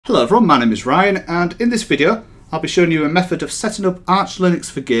Hello everyone, my name is Ryan, and in this video I'll be showing you a method of setting up Arch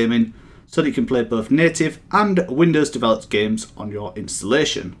Linux for gaming so that you can play both native and Windows developed games on your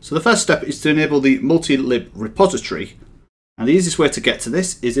installation. So the first step is to enable the Multi-Lib repository, and the easiest way to get to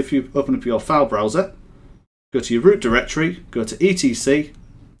this is if you open up your file browser, go to your root directory, go to etc,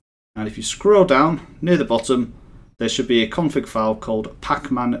 and if you scroll down near the bottom there should be a config file called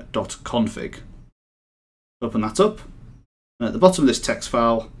pacman.config. Open that up. And at the bottom of this text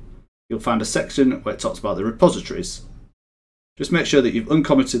file, you'll find a section where it talks about the repositories. Just make sure that you've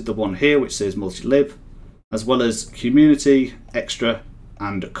uncommented the one here which says multi-lib, as well as community, extra,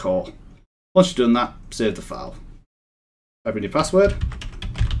 and core. Once you've done that, save the file. Type in your password,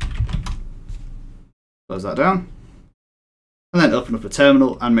 close that down, and then open up a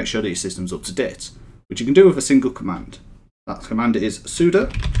terminal and make sure that your system's up to date, which you can do with a single command. That command is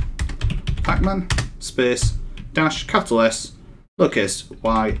sudo pacman space dash capital S, lowercase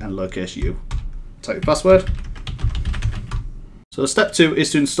y and lowercase u. Type your password. So step 2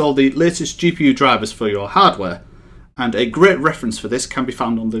 is to install the latest GPU drivers for your hardware, and a great reference for this can be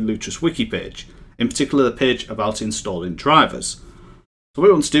found on the Lutrus wiki page, in particular the page about installing drivers. So what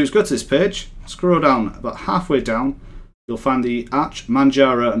we want to do is go to this page, scroll down about halfway down, you'll find the Arch,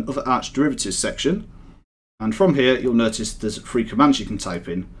 Manjaro and other Arch derivatives section, and from here you'll notice there's 3 commands you can type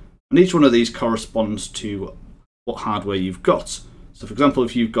in, and each one of these corresponds to what hardware you've got. So for example,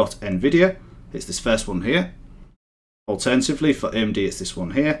 if you've got NVIDIA, it's this first one here. Alternatively, for AMD, it's this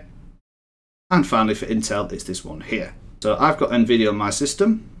one here. And finally, for Intel, it's this one here. So I've got NVIDIA on my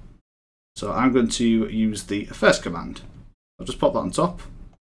system, so I'm going to use the first command. I'll just pop that on top,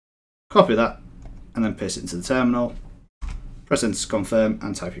 copy that, and then paste it into the terminal. Press enter to confirm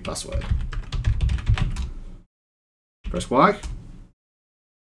and type your password. Press Y.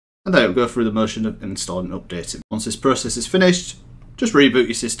 And then it will go through the motion of installing and updating. Once this process is finished, just reboot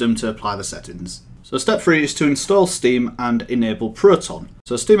your system to apply the settings. So step 3 is to install Steam and enable Proton.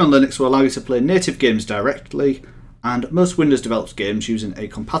 So Steam on Linux will allow you to play native games directly, and most Windows developed games using a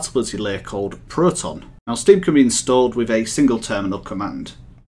compatibility layer called Proton. Now Steam can be installed with a single terminal command,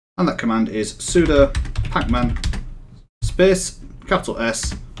 and that command is sudo pacman space capital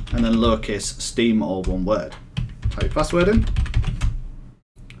S and then lowercase Steam, all one word. Type your password in.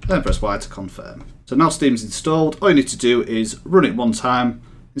 Then press Y to confirm. So now Steam's installed, all you need to do is run it one time,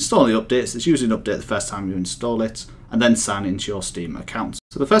 install the updates, it's usually an update the first time you install it, and then sign into your Steam account.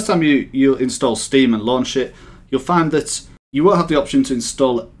 So the first time you install Steam and launch it, you'll find that you won't have the option to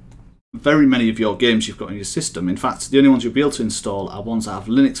install very many of your games you've got on your system. In fact, the only ones you'll be able to install are ones that have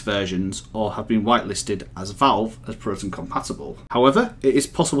Linux versions or have been whitelisted as Valve as Proton compatible. However, it is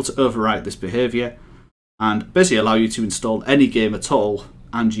possible to overwrite this behaviour and basically allow you to install any game at all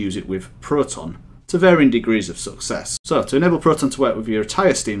and use it with Proton to varying degrees of success. So to enable Proton to work with your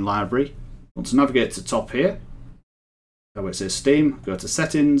entire Steam library, you want to navigate to the top here, where it says Steam, go to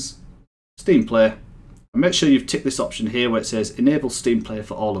Settings, Steam Play, and make sure you've ticked this option here where it says Enable Steam Play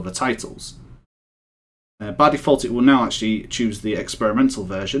for all other titles. By default it will now actually choose the experimental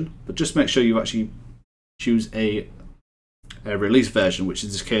version, but just make sure you actually choose a release version, which in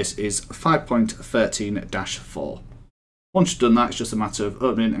this case is 5.13-4. Once you've done that, it's just a matter of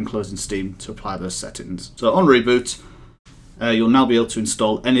opening and closing Steam to apply those settings. So on reboot, you'll now be able to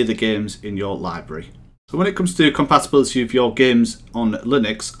install any of the games in your library. So when it comes to compatibility of your games on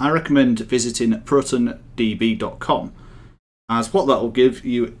Linux, I recommend visiting protondb.com, as what that will give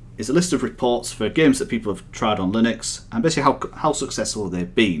you is a list of reports for games that people have tried on Linux and basically how successful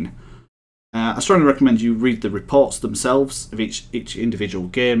they've been. I strongly recommend you read the reports themselves of each individual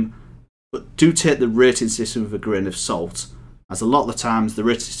game, but do take the rating system with a grain of salt, as a lot of the times the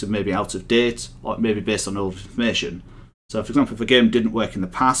rating system may be out of date or it may be based on old information. So for example, if a game didn't work in the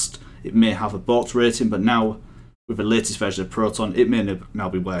past, it may have a balked rating, but now with the latest version of Proton it may now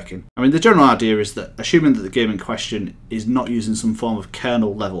be working. I mean, the general idea is that assuming that the game in question is not using some form of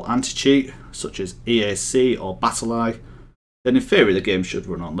kernel level anti-cheat such as EAC or BattleEye, then in theory the game should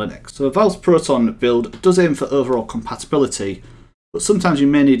run on Linux. So Valve's Proton build does aim for overall compatibility, but sometimes you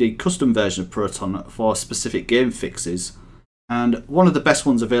may need a custom version of Proton for specific game fixes, and one of the best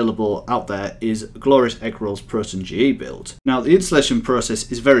ones available out there is Glorious Eggroll's Proton GE build. Now the installation process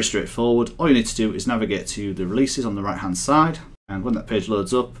is very straightforward. All you need to do is navigate to the releases on the right hand side, and when that page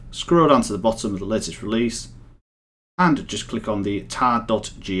loads up, scroll down to the bottom of the latest release and just click on the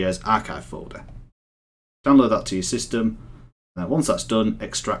tar.gs archive folder. Download that to your system. Now once that's done,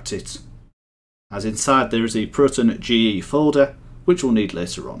 extract it, as inside there is a Proton GE folder which we'll need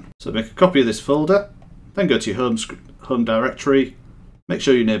later on. So make a copy of this folder, then go to your home directory, make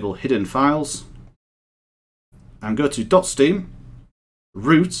sure you enable hidden files, and go to .steam,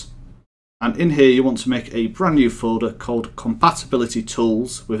 root, and in here you want to make a brand new folder called compatibility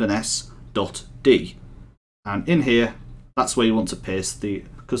tools with an s.d, and in here that's where you want to paste the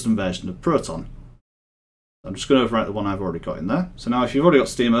custom version of Proton. I'm just going to overwrite the one I've already got in there. So now if you've already got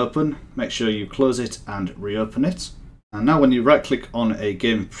Steam open, make sure you close it and reopen it. And now when you right click on a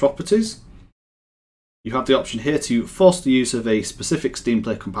game properties, you have the option here to force the use of a specific Steam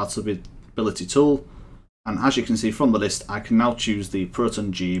Play compatibility tool. And as you can see from the list, I can now choose the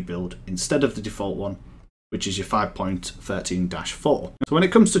Proton GE build instead of the default one, which is your 5.13-4. So when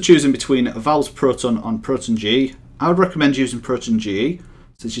it comes to choosing between Valve's Proton and Proton GE, I would recommend using Proton GE,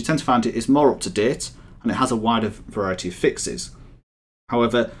 since you tend to find it is more up to date and it has a wider variety of fixes.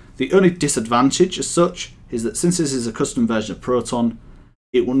 However, the only disadvantage as such is that since this is a custom version of Proton,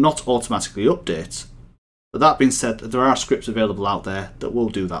 it will not automatically update. But that being said, there are scripts available out there that will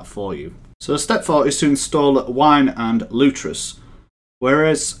do that for you. So step 4 is to install Wine and Lutrus.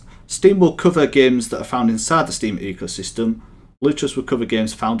 Whereas Steam will cover games that are found inside the Steam ecosystem, Lutrus will cover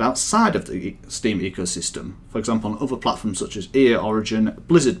games found outside of the Steam ecosystem, for example on other platforms such as EA Origin,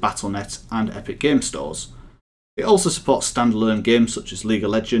 Blizzard Battle.net and Epic Game Stores. It also supports standalone games such as League of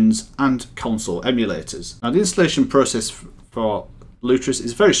Legends and console emulators. Now the installation process for Lutris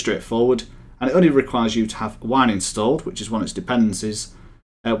is very straightforward, and it only requires you to have Wine installed, which is one of its dependencies.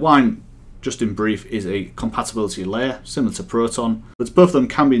 Wine, just in brief, is a compatibility layer similar to Proton, but both of them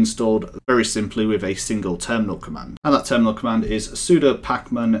can be installed very simply with a single terminal command. And that terminal command is sudo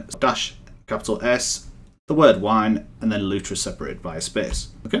pacman -S, the word wine, and then Lutris separated by a space.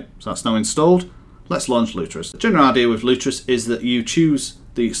 Okay, so that's now installed. Let's launch Lutris. The general idea with Lutris is that you choose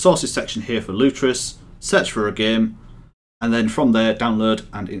the sources section here for Lutris, search for a game, and then from there download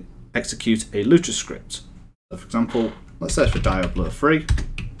and execute a Lutris script. So for example, let's search for Diablo 3.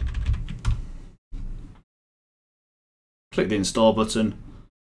 Click the install button,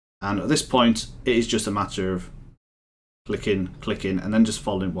 and at this point it is just a matter of clicking, and then just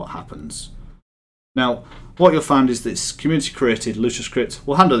following what happens. Now what you'll find is this community created Lutris script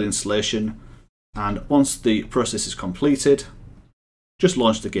will handle the installation, and once the process is completed, just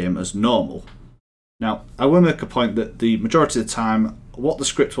launch the game as normal. Now I will make a point that the majority of the time what the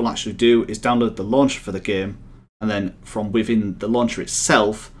script will actually do is download the launcher for the game, and then from within the launcher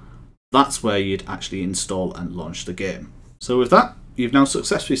itself, that's where you'd actually install and launch the game. So with that, you've now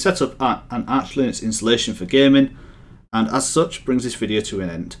successfully set up an Arch Linux installation for gaming, and as such brings this video to an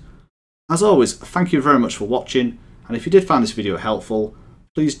end. As always, thank you very much for watching, and if you did find this video helpful,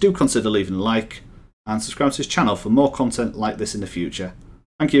 please do consider leaving a like and subscribe to this channel for more content like this in the future.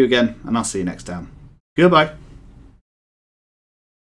 Thank you again, and I'll see you next time. Goodbye.